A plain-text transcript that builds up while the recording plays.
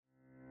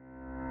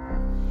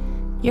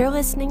You're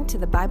listening to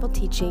the Bible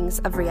teachings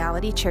of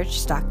Reality Church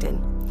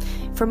Stockton.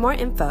 For more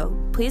info,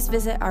 please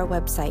visit our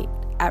website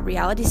at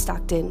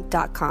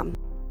realitystockton.com.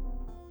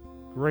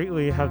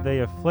 Greatly have they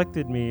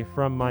afflicted me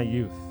from my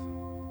youth.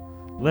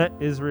 Let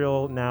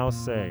Israel now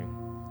say,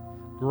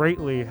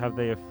 greatly have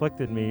they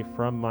afflicted me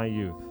from my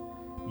youth,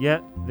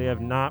 yet they have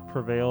not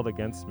prevailed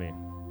against me.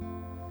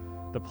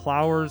 The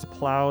plowers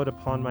plowed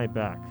upon my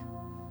back.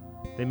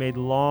 They made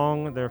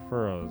long their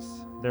furrows.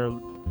 The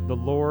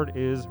Lord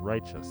is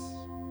righteous.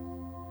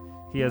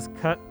 He has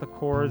cut the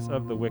cords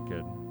of the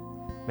wicked.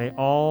 May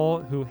all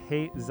who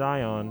hate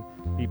Zion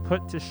be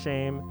put to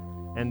shame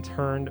and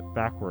turned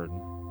backward.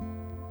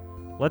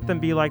 Let them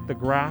be like the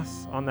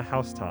grass on the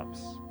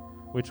housetops,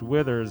 which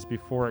withers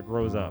before it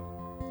grows up,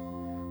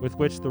 with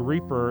which the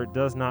reaper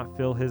does not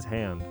fill his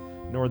hand,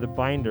 nor the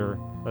binder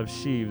of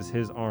sheaves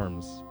his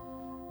arms.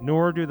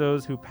 Nor do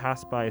those who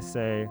pass by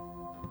say,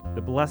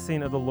 the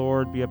blessing of the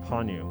Lord be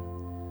upon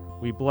you.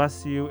 We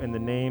bless you in the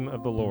name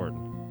of the Lord.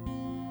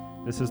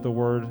 This is the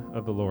word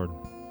of the Lord.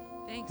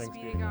 Thanks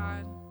be to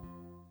God.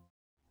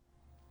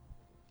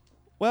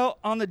 Well,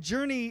 on the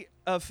journey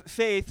of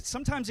faith,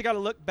 sometimes you got to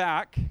look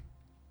back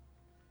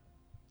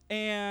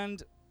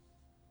and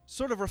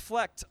sort of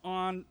reflect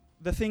on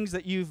the things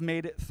that you've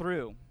made it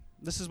through.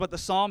 This is what the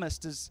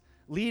psalmist is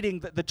leading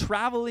the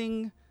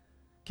traveling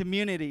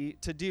community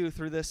to do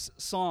through this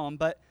psalm.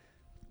 But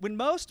when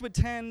most would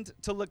tend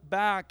to look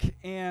back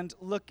and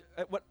look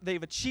at what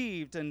they've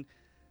achieved and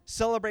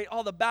celebrate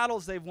all the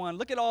battles they've won,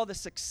 look at all the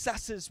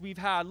successes we've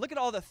had, look at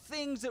all the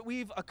things that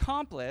we've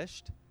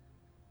accomplished.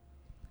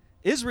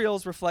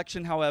 Israel's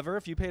reflection, however,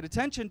 if you paid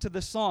attention to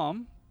the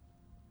psalm,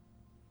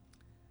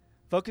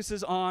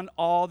 focuses on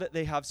all that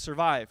they have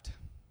survived.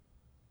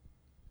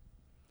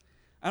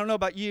 I don't know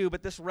about you,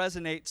 but this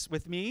resonates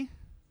with me.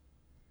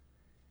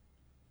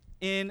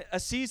 In a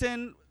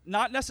season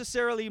not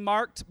necessarily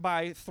marked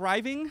by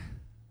thriving,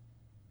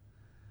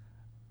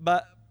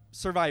 but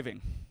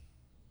surviving.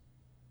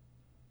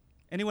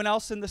 Anyone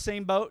else in the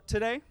same boat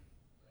today?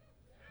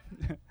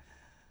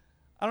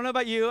 I don't know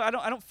about you. I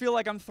don't feel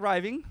like I'm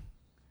thriving,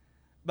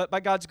 but by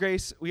God's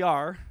grace, we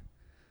are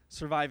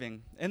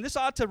surviving. And this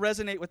ought to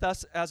resonate with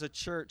us as a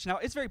church. Now,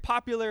 it's very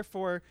popular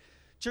for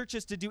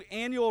churches to do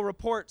annual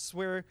reports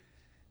where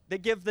they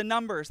give the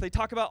numbers. They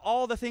talk about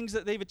all the things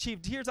that they've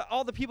achieved. Here's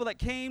all the people that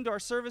came to our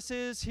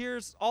services.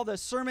 Here's all the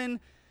sermon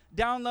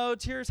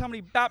downloads. Here's how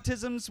many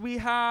baptisms we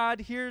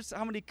had. Here's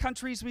how many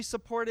countries we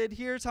supported.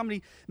 Here's how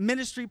many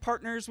ministry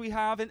partners we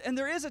have. And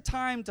there is a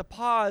time to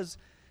pause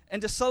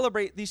and to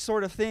celebrate these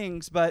sort of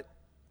things. But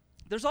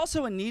there's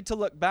also a need to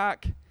look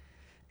back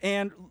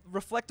and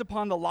reflect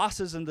upon the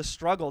losses and the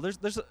struggle.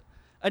 There's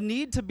a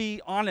need to be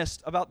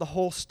honest about the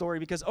whole story,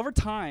 because over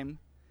time,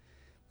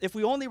 if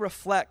we only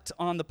reflect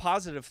on the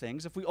positive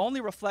things, if we only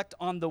reflect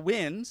on the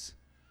wins,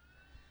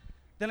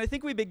 then I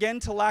think we begin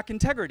to lack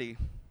integrity.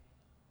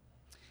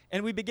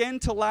 And we begin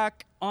to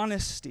lack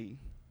honesty.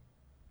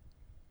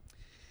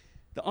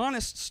 The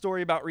honest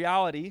story about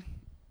reality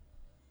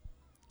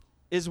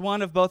is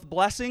one of both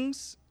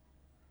blessings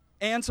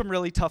and some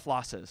really tough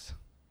losses.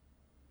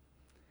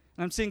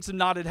 And I'm seeing some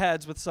nodded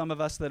heads with some of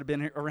us that have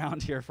been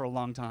around here for a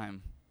long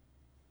time.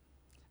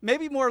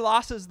 Maybe more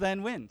losses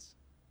than wins.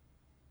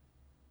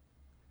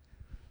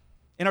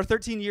 In our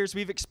 13 years,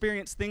 we've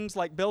experienced things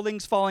like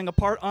buildings falling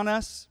apart on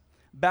us,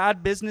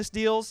 bad business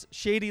deals,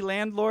 shady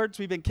landlords.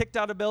 We've been kicked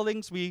out of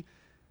buildings. We,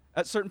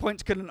 at certain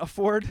points, couldn't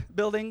afford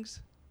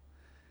buildings.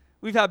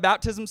 We've had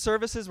baptism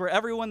services where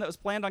everyone that was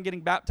planned on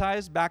getting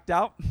baptized backed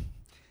out,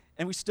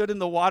 and we stood in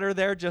the water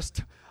there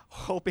just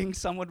hoping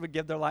someone would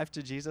give their life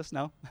to Jesus.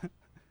 No.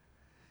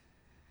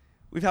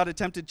 We've had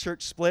attempted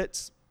church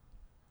splits.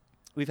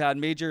 We've had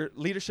major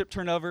leadership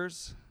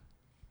turnovers.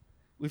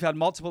 We've had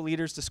multiple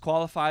leaders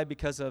disqualified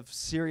because of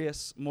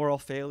serious moral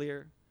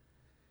failure.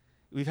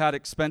 We've had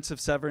expensive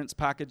severance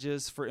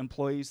packages for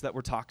employees that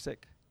were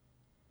toxic.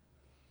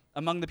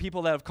 Among the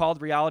people that have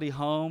called reality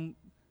home,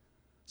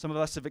 some of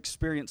us have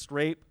experienced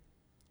rape,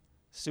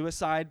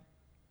 suicide,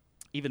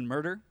 even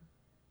murder.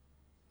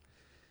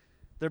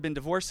 There have been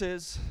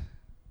divorces,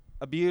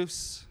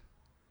 abuse.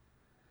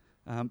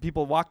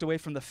 People walked away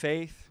from the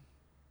faith.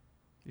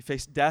 We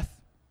faced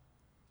death.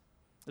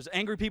 There's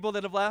angry people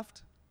that have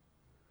left.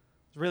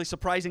 There's really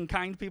surprising,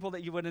 kind people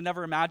that you would have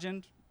never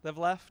imagined that have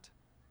left.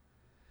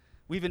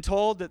 We've been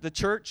told that the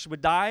church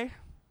would die.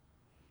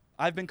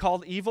 I've been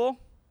called evil.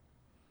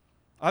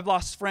 I've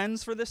lost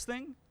friends for this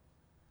thing.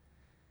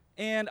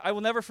 And I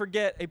will never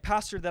forget a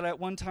pastor that I at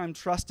one time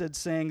trusted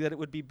saying that it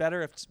would be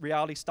better if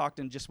Reality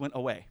Stockton just went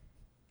away.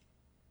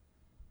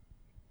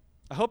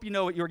 I hope you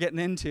know what you were getting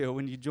into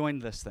when you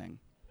joined this thing.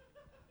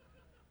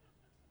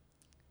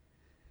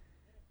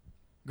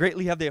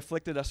 Greatly have they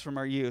afflicted us from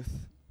our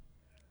youth,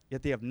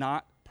 yet they have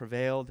not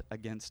prevailed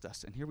against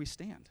us. And here we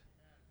stand.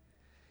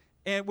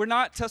 And we're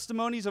not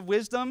testimonies of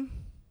wisdom.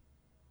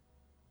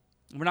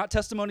 We're not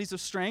testimonies of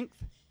strength.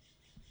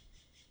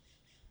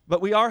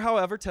 But we are,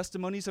 however,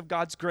 testimonies of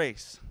God's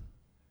grace.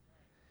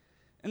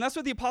 And that's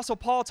what the Apostle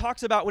Paul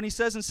talks about when he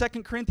says in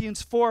 2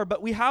 Corinthians 4,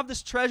 but we have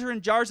this treasure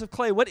in jars of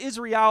clay. What is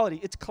reality?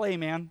 It's clay,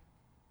 man.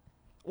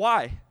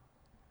 Why?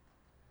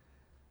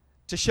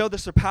 To show the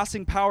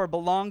surpassing power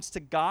belongs to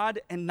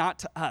God and not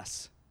to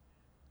us.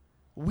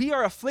 We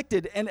are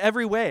afflicted in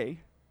every way,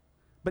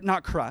 but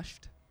not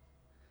crushed.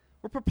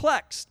 We're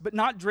perplexed, but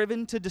not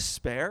driven to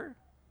despair.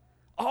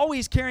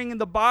 Always carrying in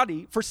the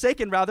body,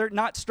 forsaken rather,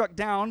 not struck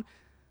down.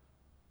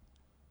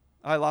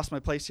 I lost my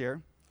place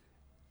here.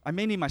 I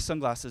may need my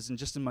sunglasses in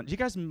just a moment. Do you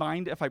guys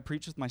mind if I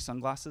preach with my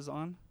sunglasses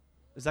on?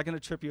 Is that going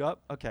to trip you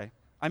up? Okay.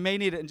 I may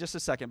need it in just a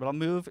second, but I'll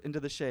move into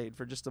the shade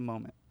for just a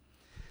moment.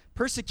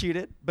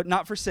 Persecuted, but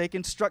not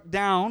forsaken, struck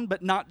down,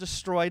 but not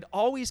destroyed,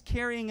 always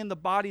carrying in the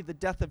body the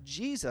death of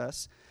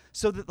Jesus,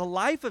 so that the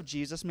life of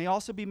Jesus may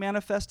also be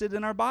manifested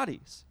in our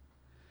bodies.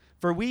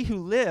 For we who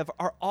live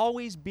are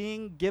always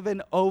being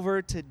given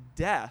over to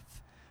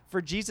death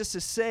for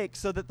Jesus' sake,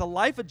 so that the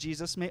life of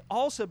Jesus may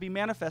also be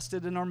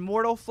manifested in our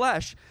mortal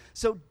flesh.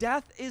 So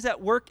death is at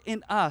work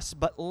in us,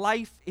 but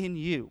life in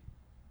you.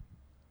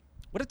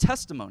 What a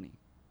testimony.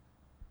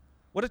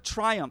 What a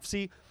triumph.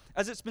 See,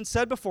 as it's been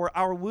said before,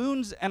 our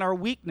wounds and our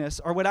weakness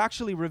are what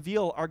actually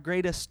reveal our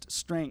greatest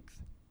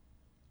strength.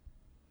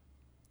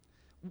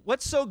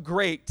 What's so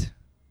great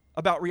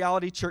about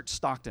Reality Church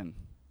Stockton?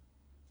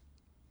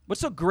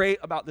 What's so great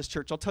about this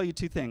church? I'll tell you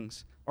two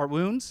things. Our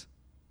wounds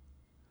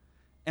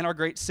and our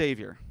great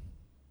Savior.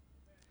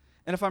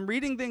 And if I'm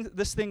reading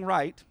this thing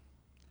right,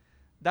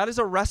 that is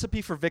a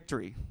recipe for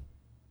victory.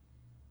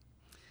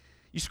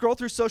 You scroll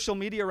through social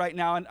media right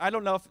now, and I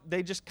don't know if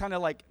they just kind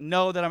of like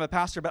know that I'm a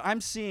pastor, but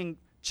I'm seeing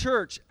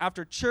church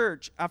after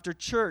church after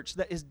church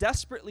that is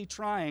desperately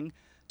trying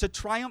to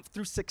triumph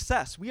through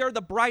success. We are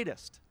the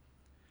brightest.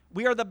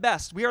 We are the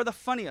best. We are the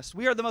funniest.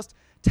 We are the most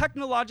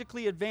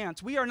technologically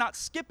advanced. We are not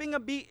skipping a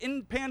beat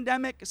in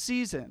pandemic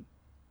season.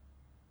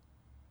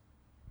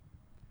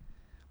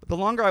 But the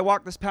longer I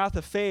walk this path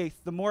of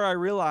faith, the more I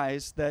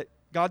realize that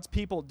God's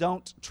people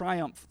don't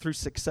triumph through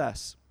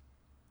success.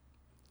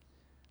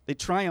 They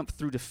triumph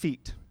through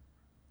defeat.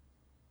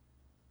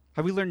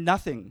 Have we learned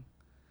nothing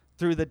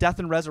through the death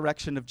and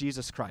resurrection of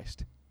Jesus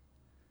Christ,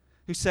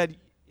 who said,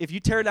 if you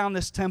tear down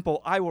this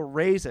temple, I will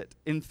raise it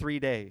in 3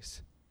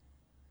 days?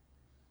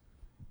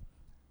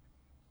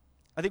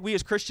 I think we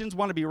as Christians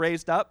want to be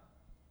raised up,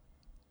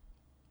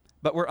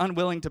 but we're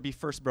unwilling to be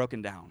first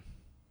broken down.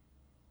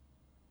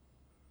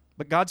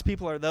 But God's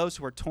people are those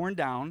who are torn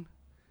down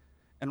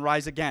and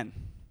rise again.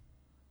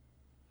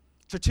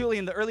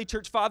 Tertullian, the early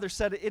church father,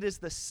 said it is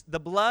the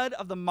blood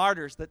of the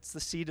martyrs that's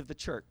the seed of the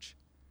church.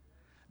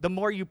 The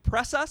more you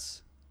press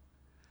us,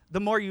 the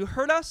more you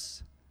hurt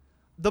us,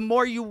 the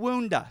more you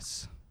wound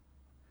us,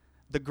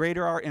 the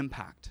greater our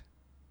impact,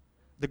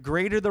 the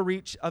greater the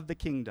reach of the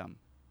kingdom.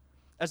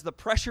 As the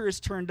pressure is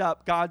turned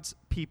up, God's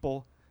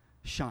people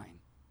shine.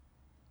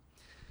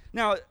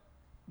 Now,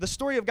 the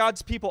story of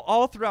God's people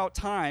all throughout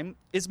time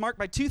is marked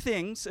by two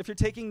things, if you're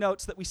taking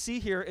notes, that we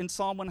see here in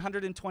Psalm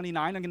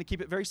 129. I'm going to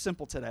keep it very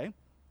simple today.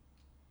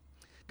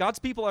 God's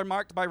people are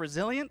marked by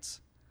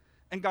resilience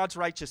and God's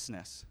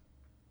righteousness.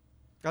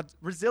 God's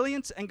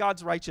resilience and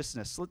God's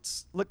righteousness.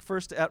 Let's look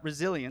first at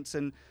resilience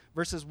in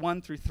verses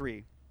 1 through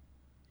 3.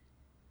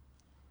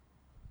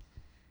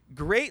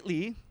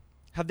 Greatly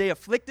have they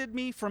afflicted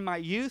me from my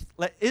youth.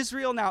 Let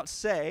Israel now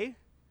say,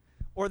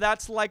 or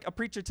that's like a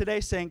preacher today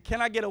saying,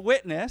 can I get a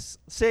witness?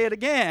 Say it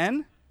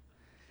again.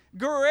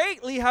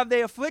 Greatly have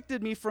they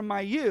afflicted me from my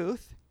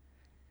youth,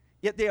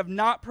 yet they have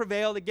not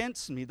prevailed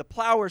against me. The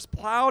plowers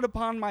plowed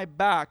upon my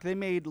back. They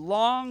made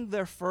long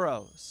their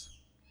furrows.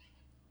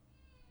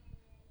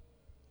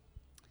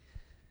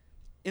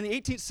 In the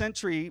 18th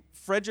century,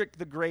 Frederick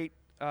the Great,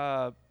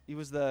 he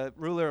was the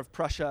ruler of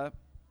Prussia.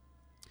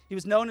 He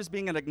was known as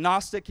being an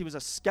agnostic. He was a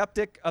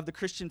skeptic of the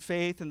Christian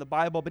faith and the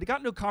Bible, but he got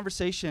into a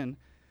conversation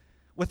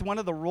with one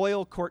of the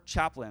royal court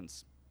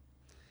chaplains.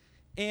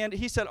 And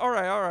he said, all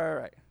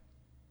right.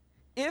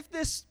 If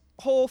this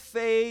whole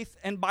faith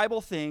and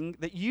Bible thing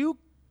that you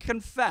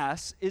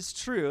confess is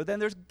true, then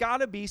there's got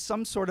to be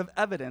some sort of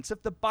evidence.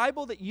 If the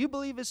Bible that you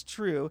believe is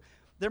true,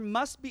 there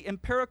must be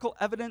empirical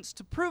evidence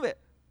to prove it.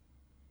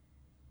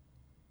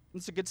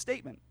 It's a good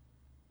statement.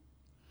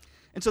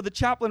 And so the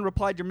chaplain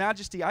replied, Your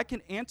Majesty, I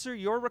can answer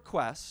your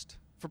request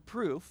for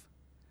proof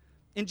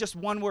in just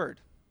one word.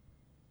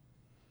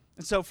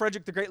 And so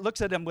Frederick the Great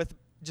looks at him with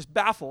just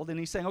baffled, and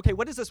he's saying, okay,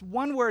 what is this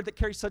one word that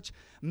carries such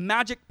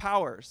magic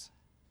powers?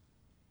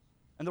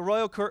 And the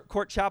royal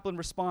court chaplain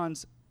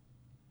responds,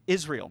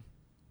 Israel.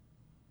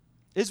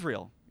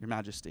 Israel, Your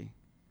Majesty.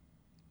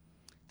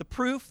 The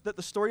proof that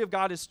the story of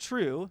God is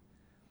true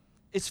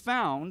is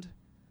found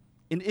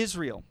in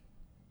Israel.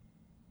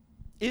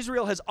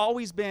 Israel has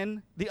always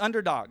been the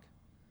underdog.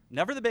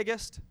 Never the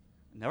biggest,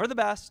 never the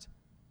best,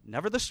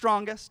 never the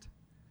strongest.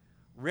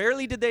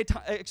 Rarely did they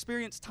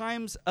experience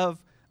times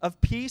of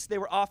peace. They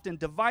were often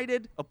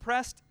divided,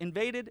 oppressed,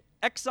 invaded,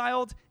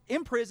 exiled,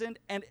 imprisoned,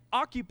 and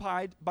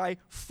occupied by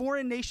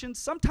foreign nations,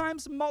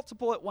 sometimes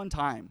multiple at one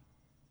time.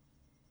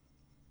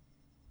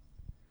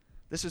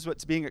 This is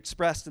what's being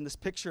expressed in this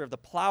picture of the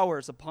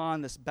plowers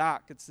upon this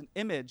back. It's an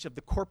image of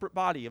the corporate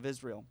body of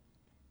Israel.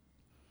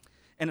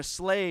 And a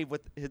slave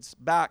with his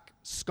back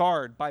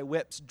scarred by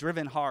whips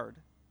driven hard.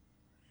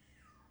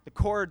 The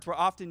cords were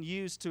often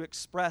used to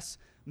express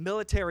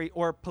military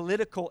or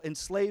political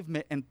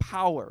enslavement and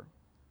power.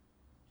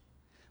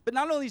 But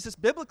not only is this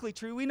biblically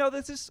true, we know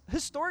this is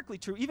historically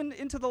true. Even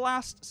into the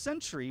last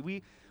century,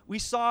 we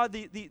saw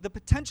the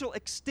potential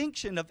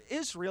extinction of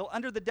Israel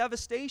under the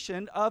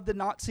devastation of the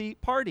Nazi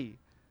Party.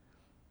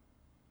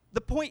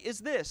 The point is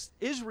this: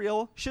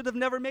 Israel should have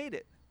never made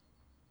it.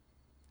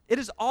 It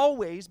has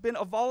always been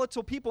a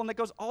volatile people, and that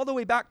goes all the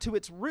way back to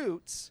its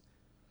roots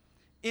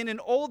in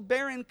an old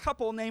barren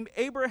couple named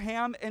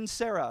Abraham and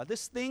Sarah.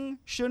 This thing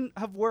shouldn't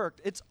have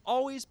worked. It's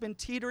always been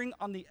teetering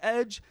on the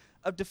edge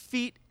of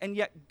defeat, and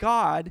yet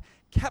God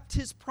kept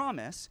his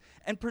promise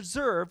and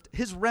preserved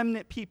his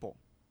remnant people.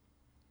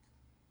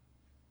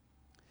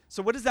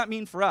 So what does that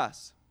mean for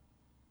us?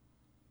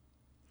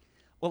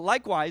 Well,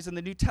 likewise, in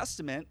the New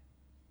Testament,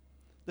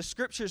 the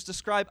scriptures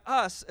describe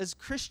us as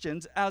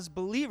Christians, as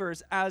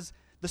believers, as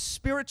the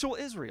spiritual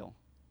Israel,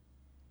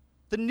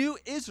 the new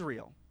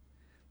Israel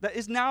that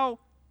is now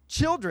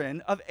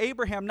children of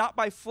Abraham, not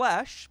by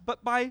flesh,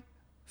 but by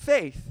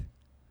faith.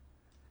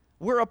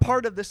 We're a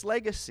part of this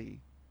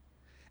legacy.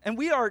 And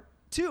we are,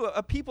 too,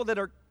 a people that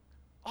are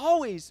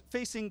always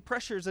facing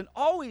pressures and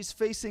always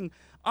facing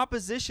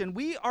opposition.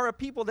 We are a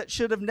people that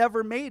should have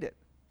never made it.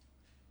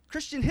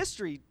 Christian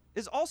history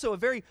is also a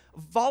very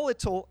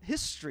volatile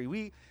history.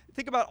 We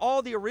think about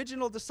all the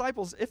original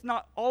disciples, if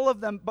not all of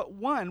them but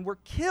one, were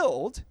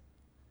killed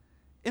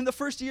in the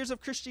first years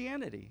of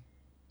Christianity.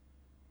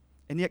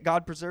 And yet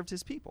God preserved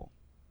his people.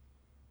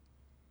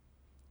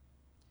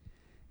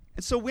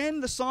 And so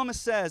when the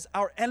psalmist says,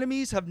 our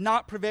enemies have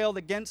not prevailed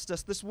against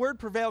us, this word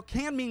prevail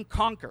can mean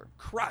conquer,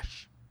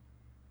 crush.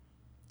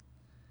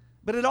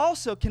 But it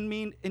also can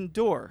mean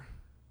endure.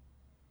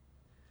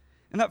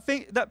 And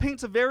that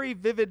paints a very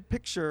vivid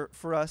picture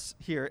for us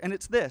here. And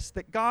it's this,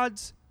 that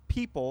God's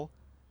people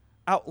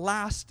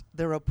outlast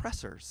their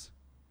oppressors.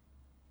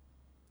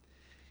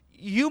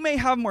 You may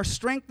have more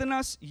strength than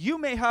us. You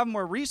may have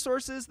more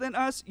resources than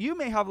us. You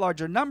may have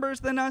larger numbers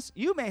than us.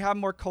 You may have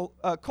more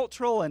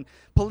cultural and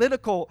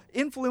political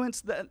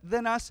influence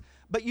than us,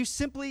 but you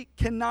simply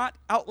cannot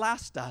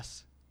outlast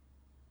us.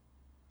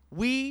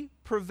 We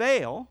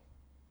prevail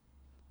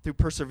through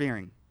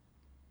persevering.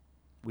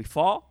 We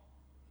fall,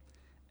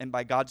 and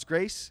by God's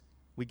grace,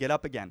 we get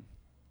up again.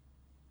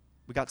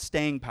 We got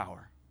staying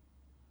power.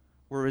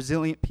 We're a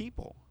resilient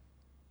people.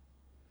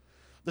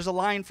 There's a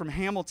line from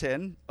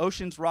Hamilton: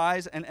 oceans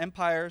rise and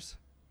empires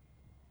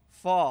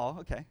fall.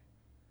 Okay.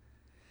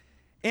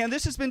 And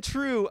this has been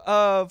true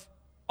of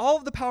all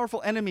of the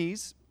powerful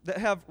enemies that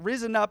have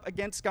risen up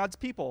against God's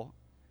people.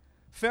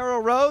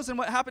 Pharaoh rose, and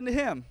what happened to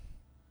him?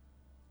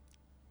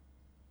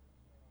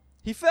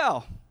 He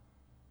fell.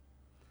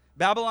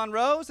 Babylon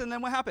rose, and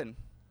then what happened?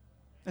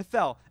 It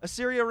fell.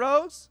 Assyria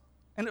rose,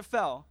 and it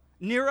fell.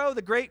 Nero,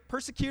 the great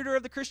persecutor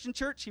of the Christian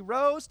church, he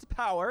rose to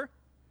power,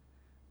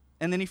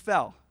 and then he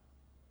fell.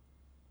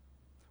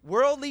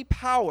 Worldly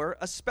power,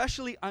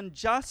 especially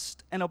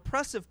unjust and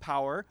oppressive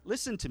power,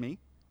 listen to me,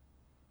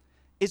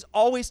 is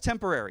always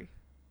temporary.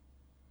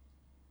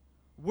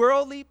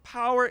 Worldly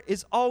power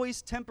is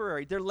always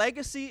temporary. Their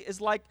legacy is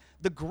like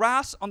the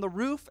grass on the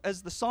roof,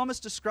 as the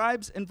psalmist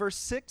describes in verse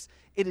 6.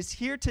 It is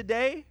here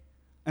today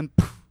and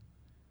poof,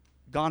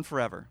 gone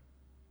forever.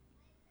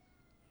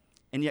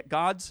 And yet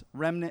God's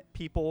remnant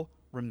people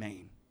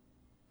remain.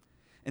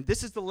 And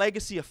this is the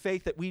legacy of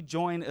faith that we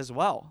join as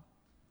well.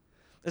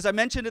 As I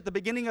mentioned at the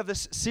beginning of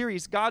this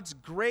series, God's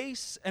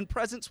grace and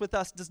presence with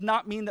us does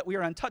not mean that we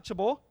are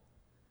untouchable.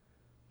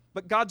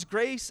 But God's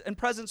grace and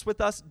presence with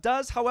us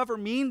does, however,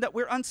 mean that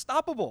we're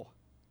unstoppable.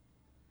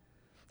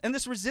 And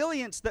this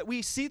resilience that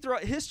we see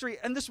throughout history,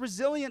 and this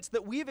resilience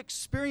that we've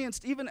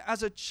experienced even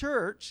as a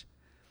church,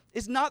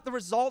 is not the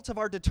result of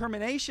our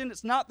determination.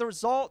 It's not the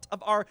result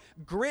of our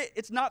grit.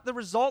 It's not the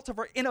result of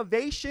our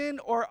innovation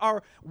or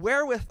our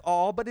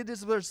wherewithal, but it is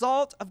the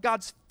result of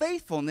God's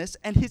faithfulness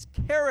and his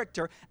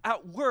character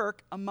at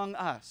work among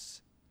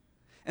us.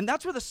 And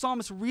that's where the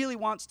psalmist really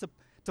wants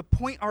to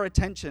point our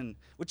attention,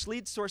 which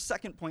leads to our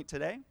second point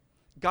today,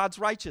 God's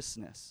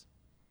righteousness.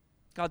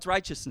 God's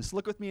righteousness.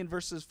 Look with me in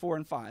verses 4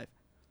 and 5.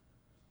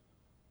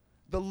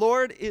 The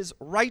Lord is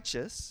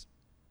righteous.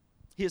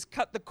 He has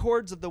cut the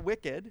cords of the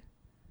wicked.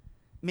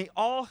 May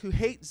all who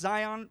hate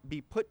Zion be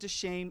put to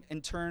shame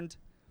and turned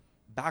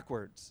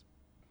backwards.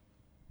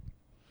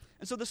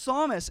 And so the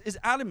psalmist is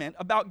adamant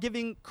about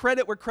giving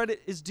credit where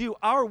credit is due.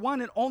 Our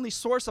one and only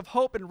source of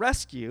hope and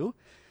rescue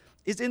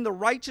is in the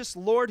righteous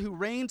Lord who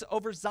reigns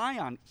over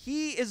Zion.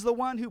 He is the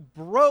one who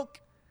broke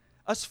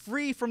us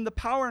free from the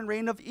power and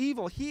reign of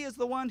evil. He is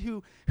the one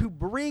who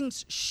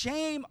brings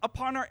shame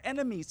upon our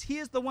enemies. He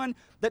is the one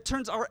that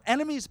turns our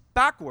enemies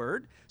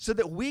backward so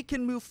that we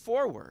can move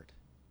forward.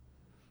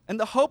 And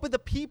the hope of the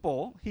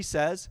people, he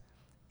says,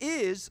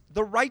 is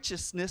the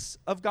righteousness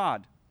of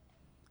God.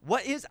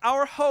 What is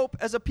our hope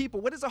as a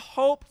people? What is a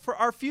hope for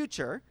our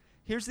future?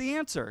 Here's the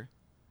answer: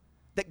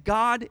 that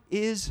God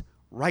is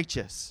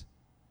righteous.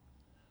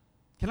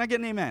 Can I get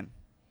an amen?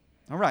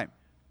 All right.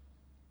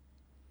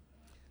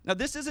 Now,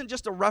 this isn't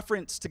just a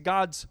reference to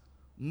God's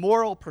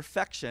moral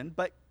perfection,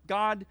 but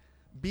God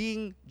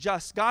being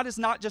just. God is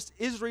not just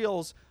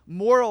Israel's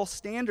moral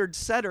standard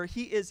setter.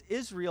 He is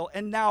Israel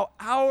and now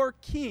our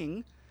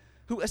king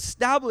who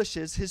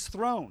establishes his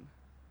throne.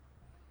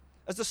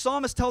 As the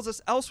psalmist tells us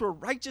elsewhere,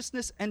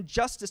 righteousness and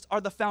justice are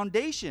the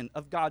foundation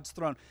of God's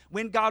throne.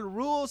 When God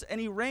rules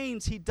and he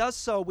reigns, he does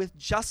so with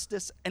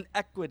justice and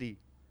equity.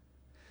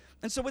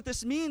 And so what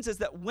this means is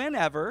that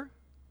whenever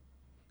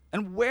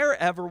and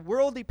wherever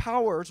worldly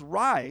powers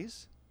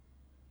rise,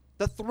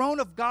 the throne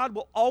of God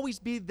will always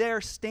be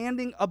there,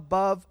 standing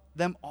above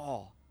them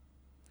all.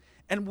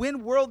 And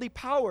when worldly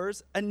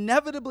powers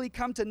inevitably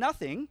come to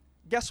nothing,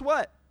 guess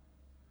what?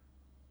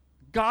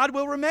 God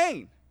will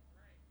remain.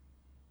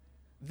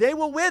 They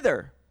will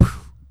wither,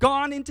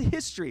 gone into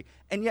history,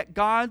 and yet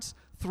God's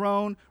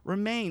throne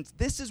remains.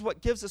 This is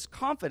what gives us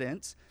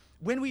confidence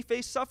when we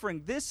face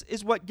suffering. This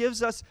is what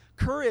gives us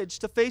courage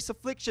to face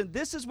affliction.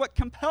 This is what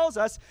compels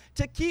us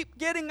to keep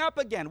getting up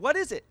again. What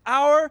is it?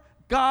 Our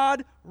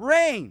God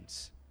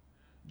reigns.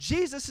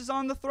 Jesus is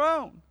on the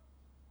throne.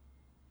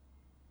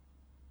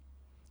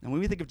 And when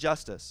we think of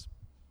justice,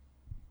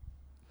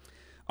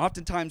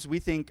 oftentimes we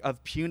think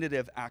of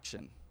punitive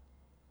action.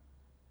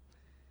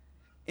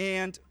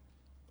 And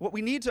what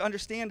we need to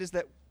understand is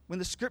that when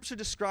the scripture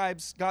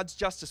describes God's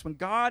justice, when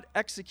God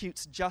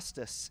executes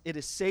justice, it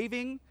is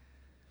saving,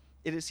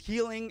 it is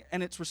healing,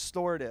 and it's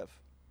restorative.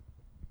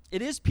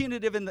 It is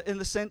punitive in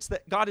the sense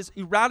that God is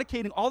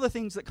eradicating all the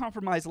things that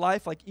compromise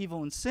life, like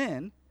evil and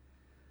sin.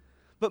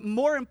 But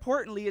more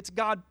importantly, it's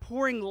God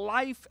pouring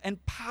life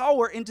and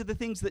power into the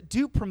things that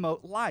do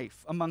promote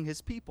life among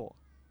his people.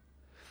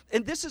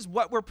 And this is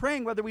what we're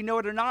praying, whether we know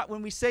it or not,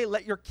 when we say,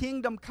 let your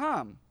kingdom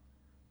come.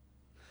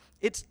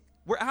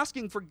 We're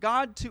asking for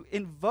God to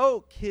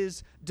invoke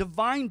his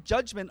divine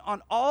judgment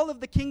on all of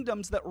the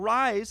kingdoms that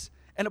rise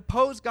and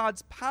oppose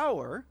God's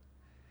power,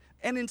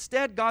 and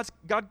instead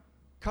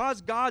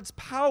cause God's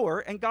power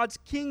and God's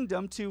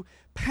kingdom to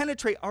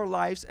penetrate our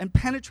lives and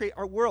penetrate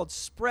our world.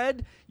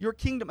 Spread your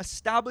kingdom,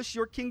 establish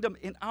your kingdom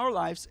in our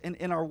lives and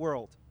in our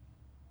world.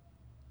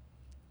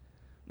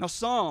 Now,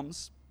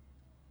 Psalms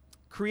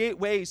create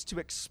ways to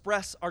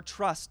express our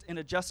trust in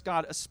a just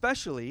God,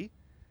 especially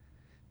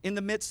in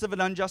the midst of an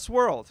unjust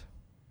world.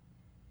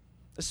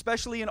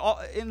 Especially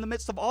in the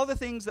midst of all the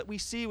things that we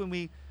see when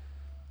we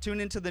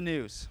tune into the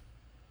news.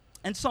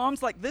 And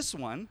Psalms like this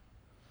one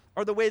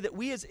are the way that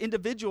we as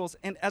individuals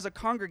and as a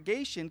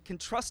congregation can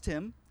trust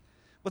him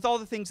with all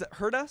the things that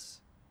hurt us,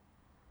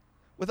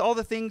 with all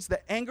the things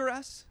that anger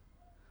us,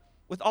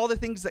 with all the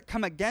things that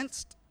come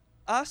against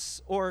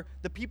us or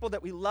the people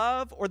that we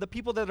love or the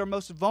people that are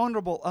most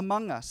vulnerable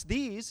among us.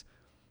 These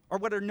are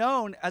what are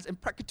known as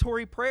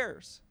imprecatory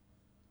prayers,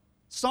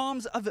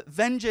 psalms of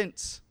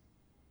vengeance.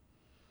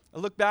 I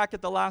look back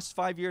at the last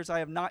 5 years, I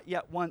have not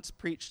yet once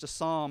preached a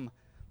psalm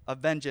of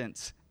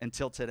vengeance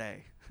until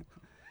today.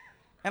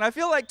 And I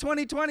feel like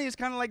 2020 is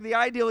kind of like the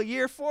ideal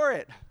year for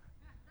it.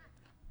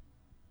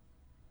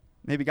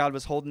 Maybe God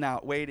was holding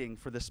out, waiting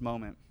for this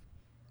moment.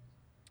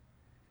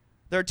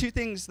 There are two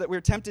things that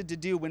we're tempted to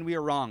do when we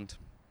are wronged.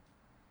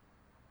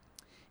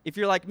 If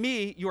you're like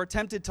me, you are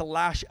tempted to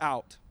lash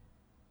out,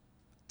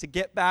 to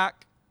get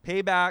back,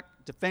 pay back,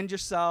 defend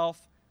yourself,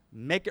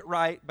 make it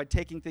right by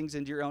taking things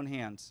into your own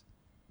hands.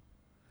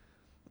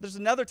 There's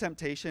another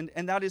temptation,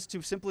 and that is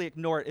to simply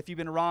ignore it. If you've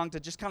been wronged, to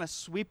just kind of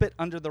sweep it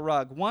under the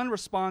rug. One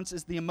response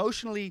is the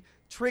emotionally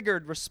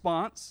triggered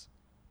response.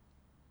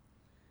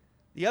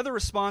 The other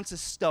response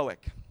is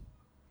stoic.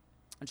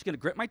 I'm just going to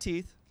grit my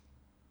teeth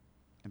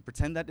and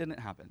pretend that didn't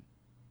happen.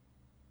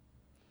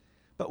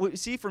 But what we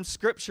see from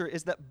Scripture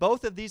is that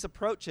both of these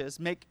approaches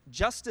make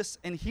justice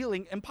and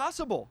healing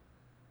impossible.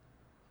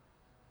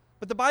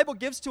 But the Bible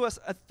gives to us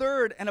a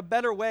third and a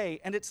better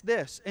way, and it's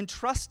this: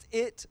 entrust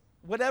it,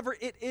 whatever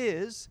it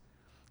is,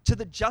 to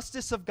the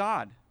justice of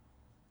God.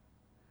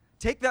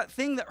 Take that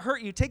thing that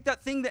hurt you, take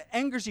that thing that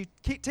angers you,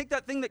 take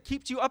that thing that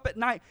keeps you up at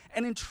night,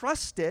 and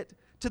entrust it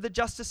to the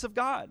justice of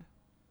God.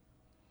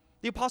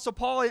 The Apostle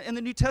Paul in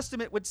the New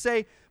Testament would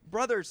say,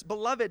 brothers,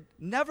 beloved,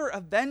 never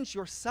avenge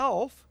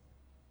yourself,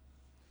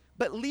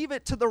 but leave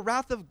it to the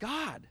wrath of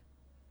God.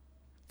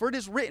 For it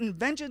is written,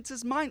 vengeance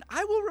is mine,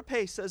 I will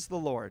repay, says the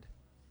Lord.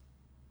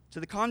 To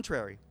the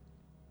contrary,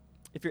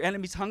 if your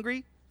enemy's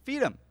hungry,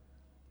 feed him.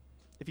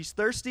 If he's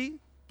thirsty,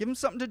 give him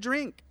something to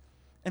drink.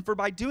 And for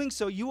by doing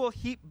so, you will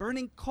heap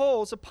burning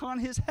coals upon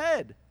his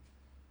head.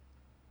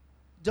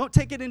 Don't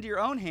take it into your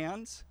own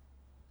hands.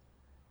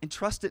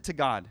 Entrust it to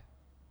God.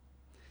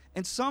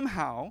 And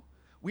somehow,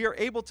 we are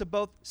able to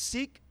both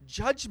seek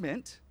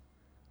judgment,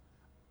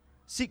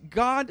 seek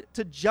God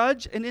to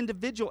judge an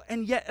individual,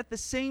 and yet at the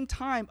same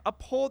time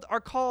uphold our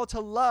call to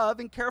love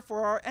and care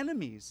for our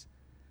enemies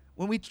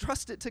when we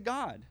trust it to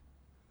God.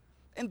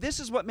 And this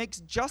is what makes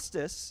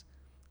justice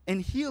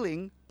and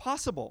healing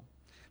possible.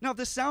 Now, if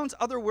this sounds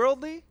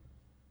otherworldly,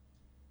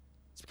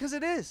 it's because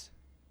it is.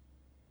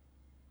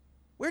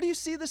 Where do you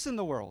see this in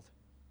the world?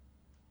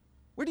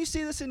 Where do you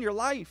see this in your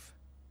life?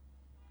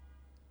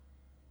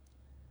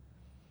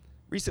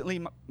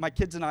 Recently, my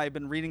kids and I have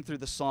been reading through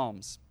the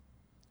Psalms.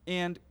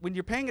 And when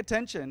you're paying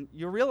attention,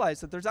 you'll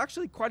realize that there's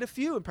actually quite a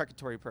few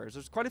imprecatory prayers.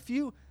 There's quite a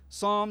few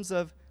Psalms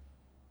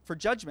for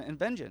judgment and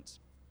vengeance.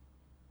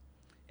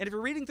 And if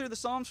you're reading through the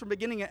Psalms from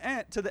beginning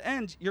to the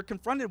end, you're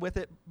confronted with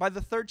it by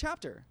the 3rd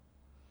chapter,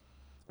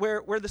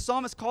 where the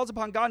psalmist calls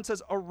upon God and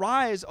says,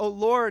 "Arise, O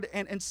Lord,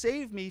 and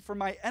save me from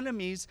my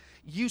enemies.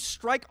 You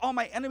strike all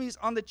my enemies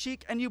on the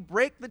cheek, and you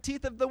break the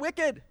teeth of the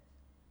wicked."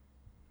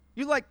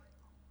 You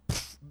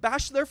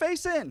bash their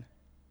face in.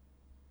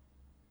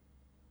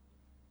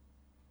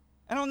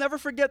 And I'll never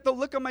forget the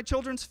look on my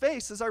children's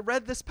face as I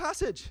read this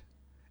passage.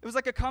 It was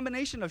like a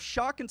combination of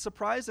shock and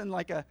surprise and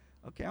okay,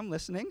 I'm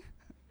listening.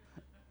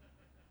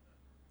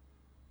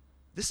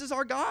 This is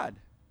our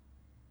God.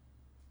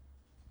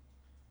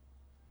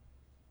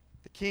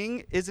 The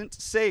king isn't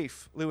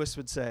safe, Lewis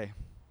would say.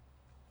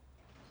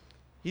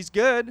 He's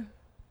good,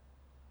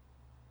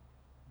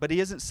 but he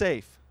isn't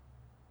safe.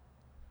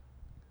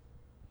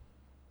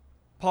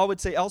 Paul would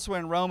say elsewhere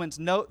in Romans,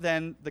 note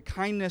then the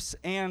kindness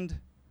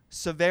and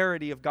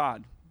severity of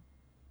God.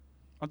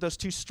 Aren't those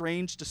two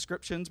strange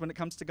descriptions when it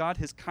comes to God?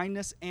 His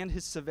kindness and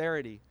his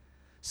severity.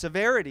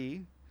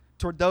 Severity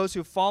toward those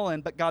who've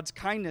fallen, but God's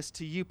kindness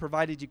to you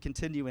provided you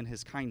continue in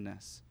his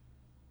kindness.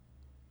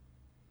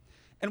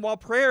 And while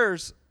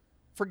prayers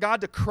for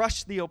God to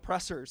crush the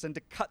oppressors and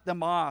to cut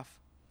them off,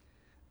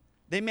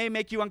 they may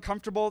make you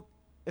uncomfortable.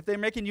 If they're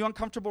making you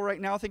uncomfortable right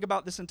now, think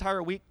about this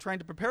entire week trying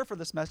to prepare for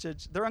this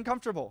message. They're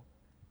uncomfortable.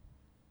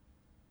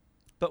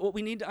 But what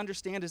we need to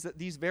understand is that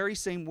these very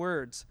same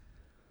words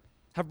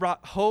have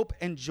brought hope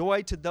and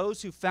joy to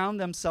those who found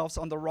themselves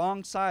on the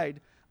wrong side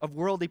of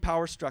worldly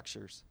power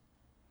structures.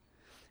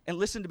 And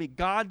listen to me,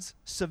 God's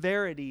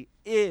severity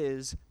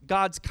is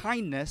God's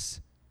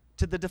kindness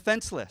to the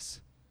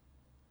defenseless.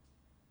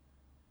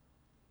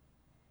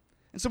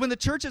 And so when the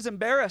church is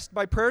embarrassed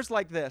by prayers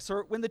like this,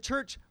 or when the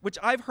church, which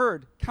I've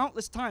heard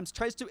countless times,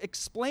 tries to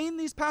explain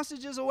these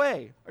passages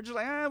away, or just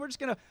we're just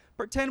going to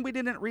pretend we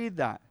didn't read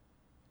that,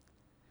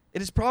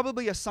 it is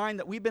probably a sign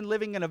that we've been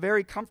living in a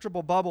very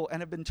comfortable bubble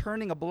and have been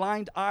turning a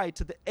blind eye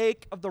to the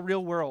ache of the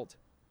real world.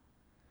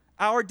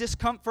 Our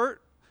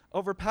discomfort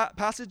over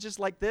passages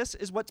like this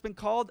is what's been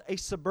called a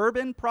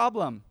suburban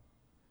problem.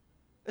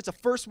 It's a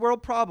first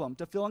world problem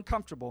to feel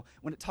uncomfortable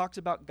when it talks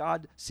about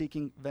God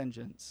seeking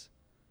vengeance.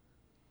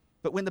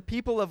 But when the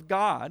people of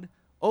God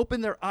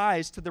open their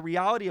eyes to the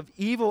reality of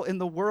evil in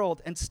the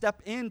world and step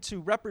in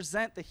to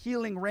represent the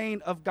healing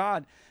reign of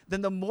God,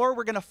 then the more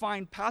we're going to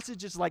find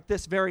passages like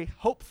this very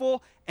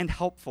hopeful and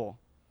helpful.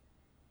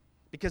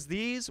 Because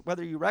these,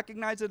 whether you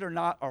recognize it or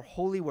not, are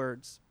holy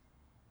words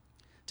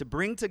to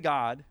bring to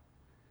God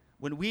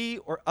when we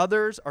or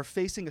others are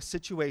facing a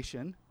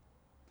situation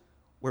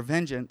where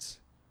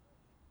vengeance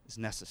is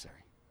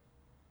necessary.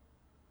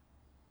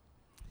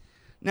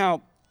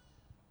 Now,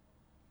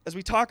 as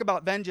we talk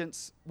about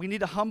vengeance, we need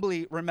to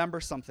humbly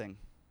remember something.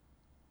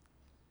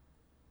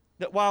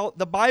 That while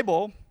the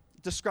Bible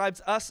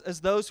describes us as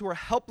those who are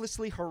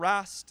helplessly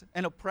harassed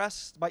and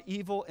oppressed by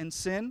evil and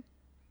sin,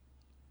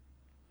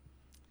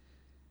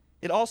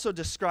 it also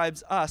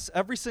describes us,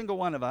 every single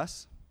one of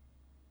us,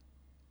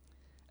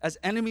 as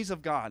enemies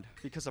of God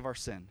because of our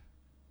sin.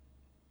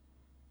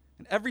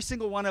 And every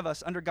single one of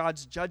us under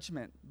God's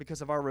judgment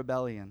because of our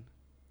rebellion.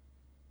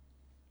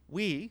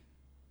 We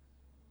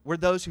were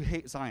those who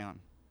hate Zion.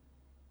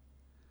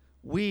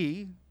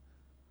 We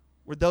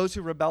were those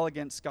who rebel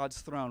against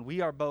God's throne.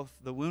 We are both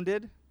the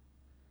wounded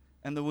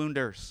and the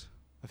wounders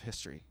of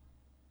history.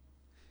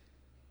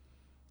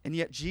 And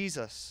yet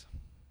Jesus,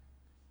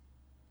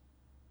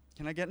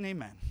 can I get an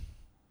amen?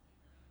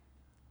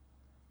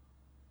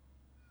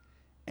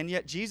 And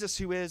yet Jesus,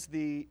 who is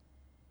the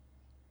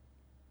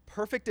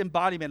perfect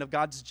embodiment of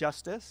God's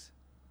justice,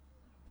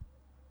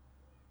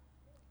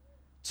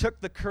 took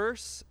the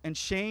curse and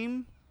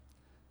shame.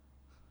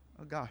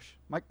 Oh gosh,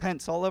 Mike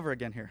Pence all over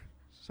again here.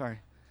 Sorry.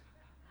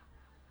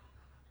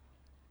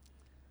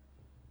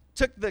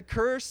 Took the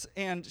curse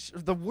and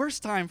the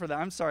worst time for that.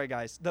 I'm sorry,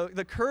 guys.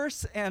 The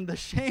curse and the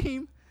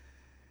shame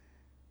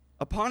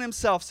upon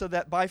himself so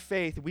that by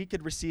faith we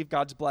could receive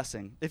God's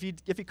blessing. If you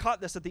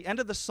caught this, at the end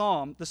of the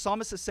psalm, the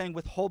psalmist is saying,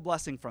 withhold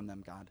blessing from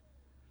them, God.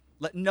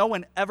 Let no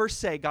one ever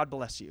say, God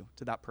bless you,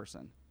 to that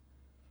person.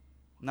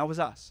 And that was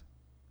us.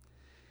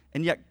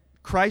 And yet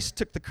Christ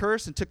took the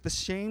curse and took the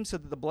shame so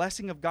that the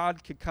blessing of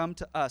God could come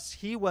to us.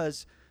 He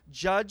was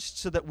judged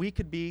so that we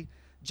could be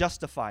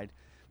justified.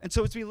 And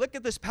so as we look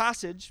at this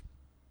passage,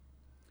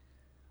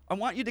 I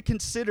want you to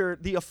consider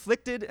the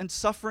afflicted and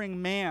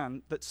suffering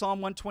man that Psalm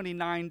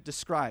 129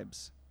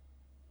 describes.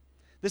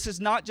 This is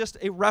not just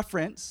a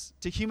reference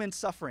to human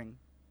suffering.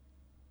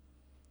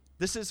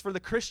 This is, for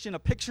the Christian, a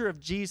picture of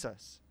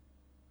Jesus.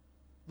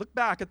 Look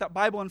back at that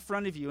Bible in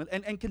front of you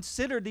and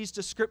consider these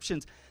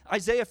descriptions.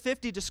 Isaiah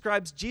 50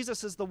 describes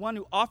Jesus as the one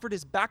who offered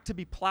his back to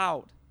be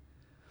plowed.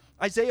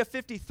 Isaiah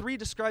 53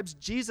 describes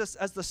Jesus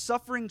as the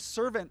suffering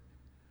servant.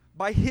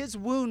 By his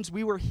wounds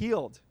we were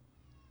healed.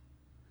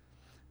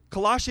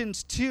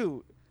 Colossians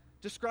 2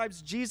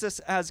 describes Jesus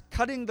as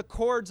cutting the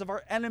cords of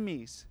our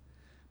enemies,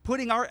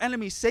 putting our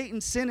enemies, Satan,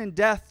 sin, and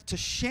death, to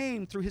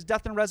shame through his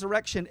death and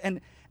resurrection.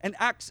 And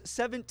Acts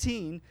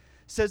 17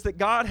 says that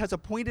God has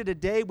appointed a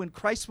day when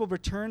Christ will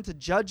return to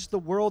judge the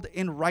world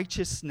in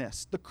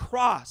righteousness. The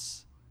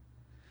cross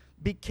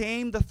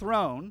became the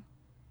throne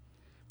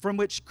from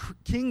which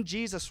King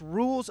Jesus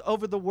rules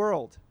over the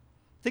world.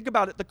 Think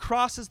about it. The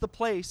cross is the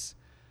place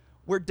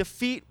where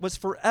defeat was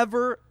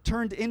forever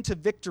turned into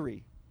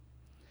victory,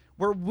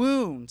 where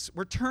wounds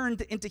were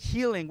turned into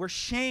healing, where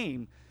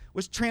shame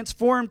was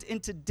transformed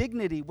into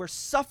dignity, where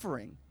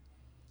suffering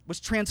was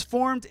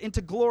transformed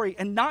into glory,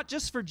 and not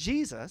just for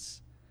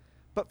Jesus,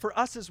 but for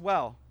us as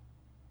well.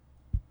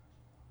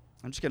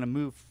 I'm just going to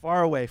move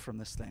far away from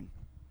this thing.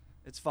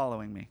 It's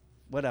following me.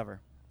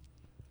 Whatever.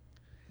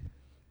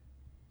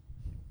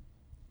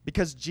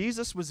 Because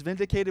Jesus was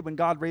vindicated when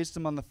God raised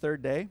him on the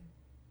third day,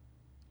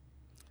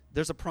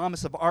 there's a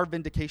promise of our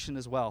vindication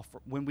as well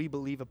for when we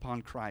believe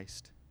upon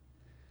Christ.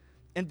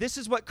 And this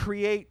is what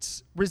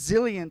creates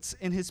resilience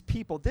in his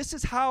people. This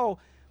is how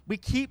we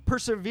keep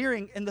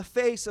persevering in the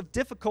face of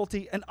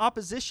difficulty and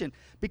opposition.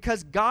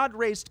 Because God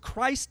raised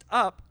Christ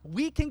up,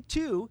 we can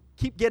too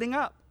keep getting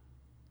up.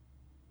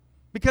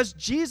 Because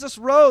Jesus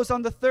rose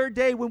on the third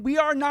day, when we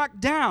are knocked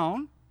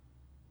down,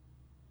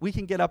 we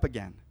can get up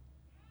again.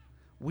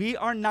 We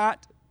are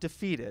not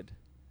defeated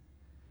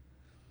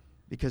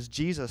because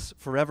Jesus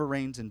forever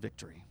reigns in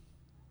victory.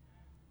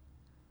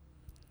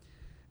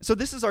 So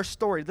this is our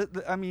story. This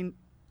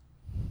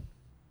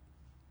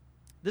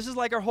is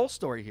like our whole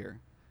story here.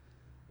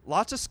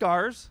 Lots of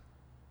scars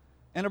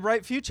and a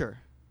bright future.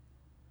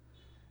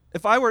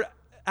 If I were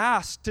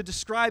asked to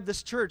describe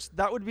this church,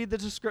 that would be the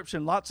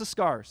description. Lots of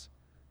scars,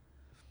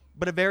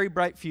 but a very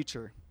bright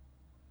future.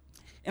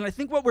 And I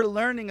think what we're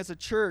learning as a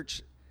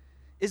church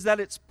is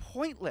that it's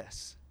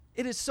pointless.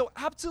 It is so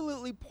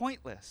absolutely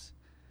pointless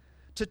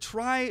to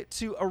try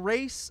to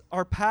erase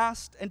our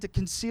past and to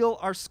conceal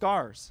our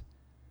scars.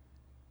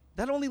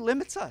 That only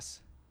limits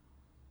us.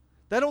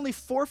 That only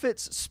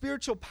forfeits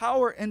spiritual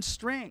power and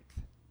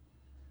strength.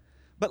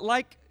 But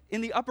like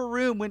in the upper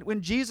room,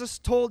 when Jesus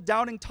told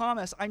doubting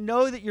Thomas, I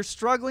know that you're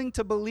struggling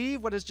to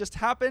believe what has just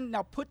happened.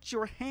 Now put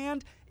your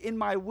hand in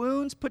my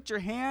wounds, put your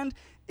hand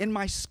in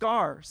my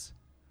scars.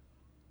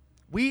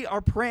 We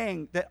are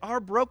praying that our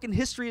broken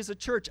history as a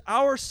church,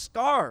 our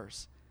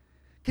scars,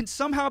 can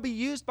somehow be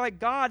used by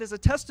God as a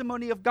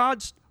testimony of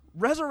God's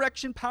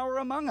resurrection power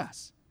among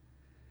us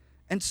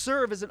and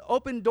serve as an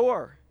open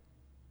door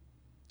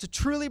to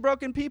truly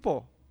broken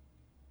people.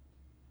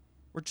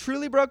 Where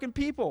truly broken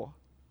people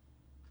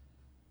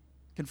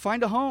can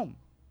find a home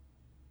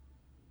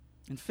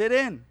and fit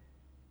in,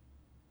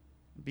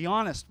 and be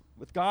honest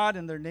with God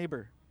and their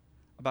neighbor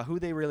about who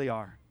they really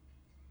are.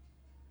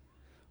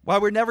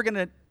 While we're never going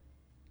to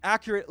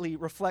accurately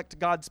reflect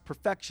God's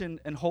perfection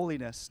and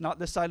holiness, not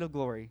this side of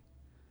glory,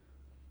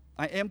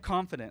 I am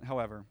confident,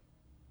 however,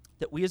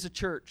 that we as a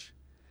church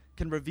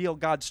can reveal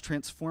God's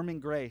transforming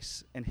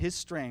grace and his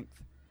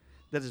strength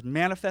that is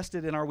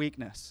manifested in our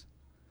weakness.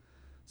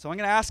 So I'm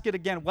going to ask it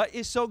again. What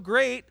is so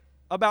great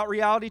about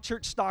Reality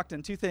Church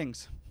Stockton? Two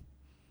things: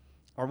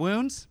 our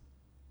wounds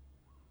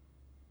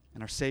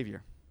and our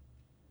Savior,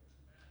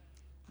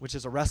 which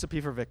is a recipe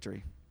for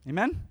victory.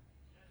 Amen?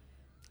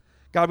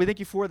 God, we thank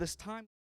you for this time.